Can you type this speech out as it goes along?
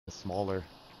smaller.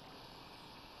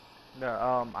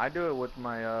 Yeah, I do it with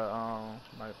my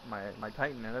my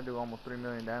Titan, and I do almost 3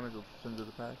 million damage with Sins of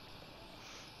the Past.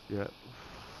 Yeah,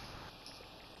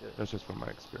 Yeah. that's just from my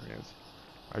experience.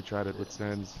 I tried it with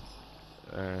Sins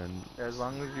and As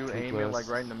long as you aim it like Toothless.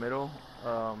 right in the middle,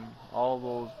 all of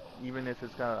those, even if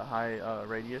it's got a high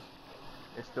radius,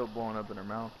 it's still blowing up in her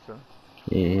mouth. So.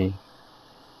 Mm-hmm.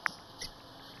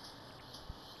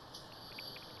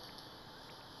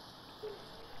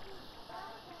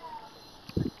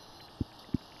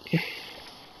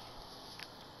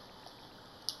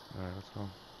 Alright, let's go.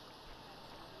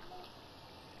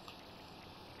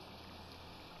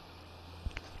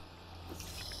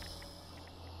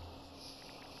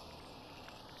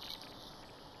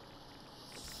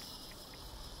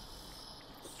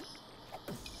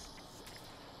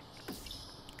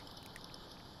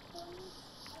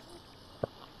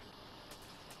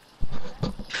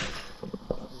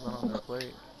 Who's not on their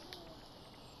plate?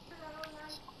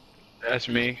 That's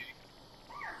me.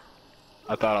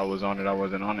 I thought I was on it. I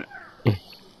wasn't on it.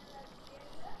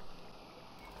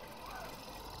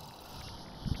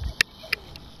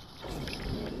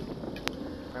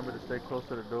 Remember to stay close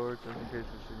to the door just in case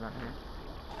she's not here.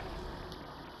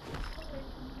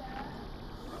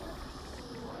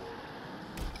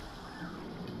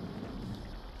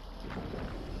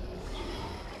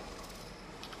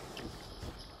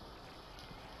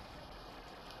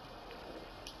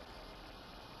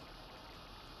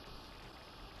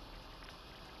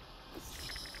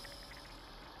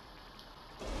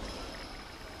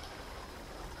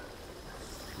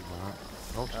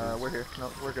 Oh, We're here. No,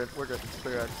 we're good. We're good.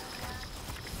 Clear eyes.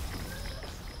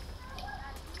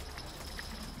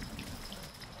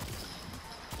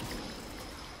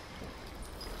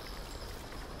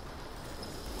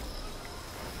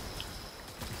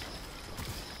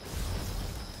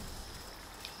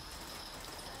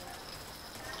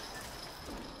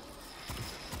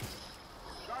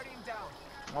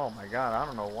 Oh my god, I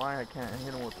don't know why I can't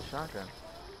hit him with the shotgun.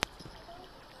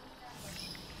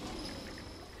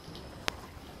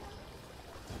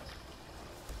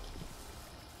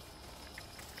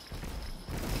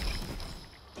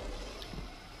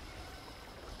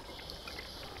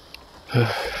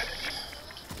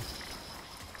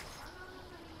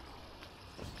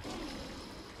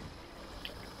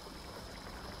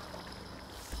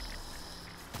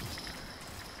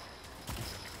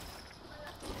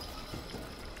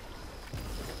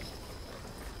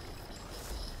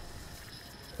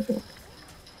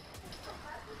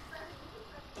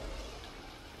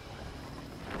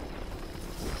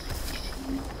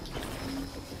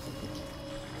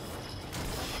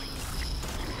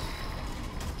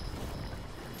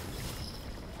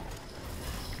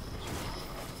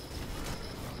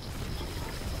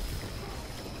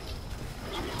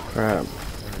 Crap.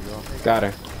 there you go. Got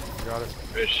her. You got it.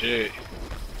 Good shit.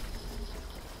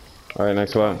 Alright,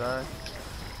 next One one. die.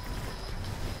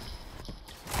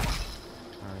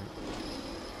 Alright.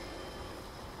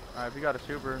 Alright, if you got a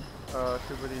super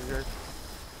these guys.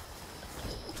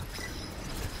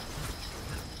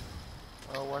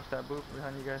 Oh, watch that boop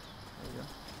behind you guys. There you go.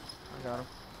 I got him.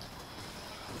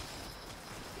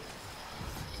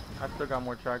 I still got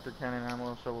more tractor cannon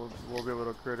ammo, so we'll be able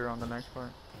to crit her on the next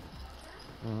part.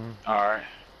 All right.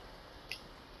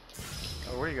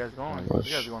 Oh, where are you guys going? Oh,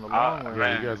 You guys are going the long way.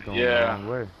 Yeah, you guys going Yeah. the long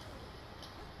way.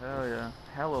 Hell yeah.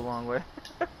 Hella long way.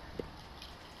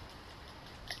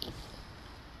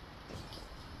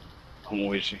 I'm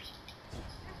with you.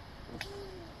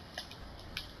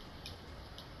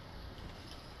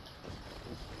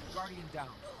 Guardian down.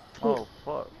 Oh,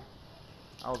 fuck.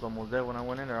 I was almost dead when I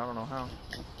went in there. I don't know how.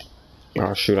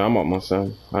 Oh shoot, I'm up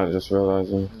myself. I just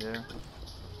realized it. Yeah.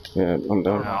 Yeah, I'm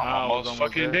done. I'm I'm almost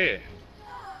fucking dead.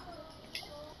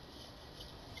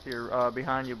 Here,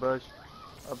 behind you, Buzz.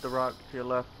 Up the rock to your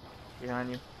left. Behind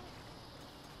you.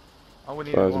 All we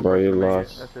need Buzz, is one bro, person you to make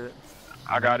lost. it. That's it.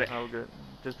 I got it. Oh, good.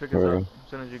 Just pick us Okay. up as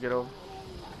soon as you get over.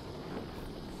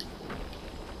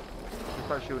 Just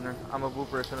start shooting her. I'm a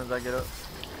booper as soon as I get up.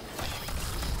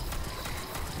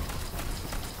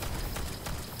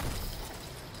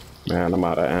 Man, I'm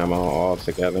out of ammo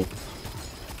altogether. Here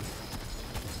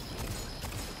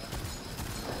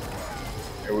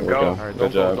we There we go. go. Alright,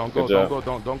 Good job. Good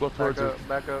job. don't go towards Back it. up,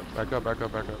 back up. Back up, back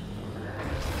up, back up.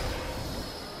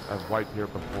 I've wiped here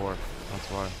before, that's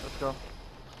why. Let's go.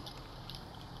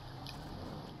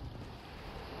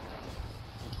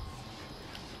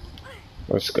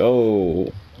 Let's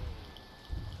go.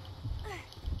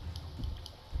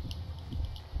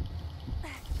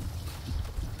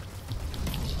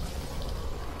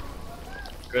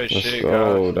 Good Let's shit,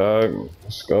 go, guys. dog.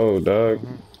 Let's go, dog.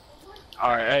 All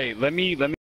right, hey, let me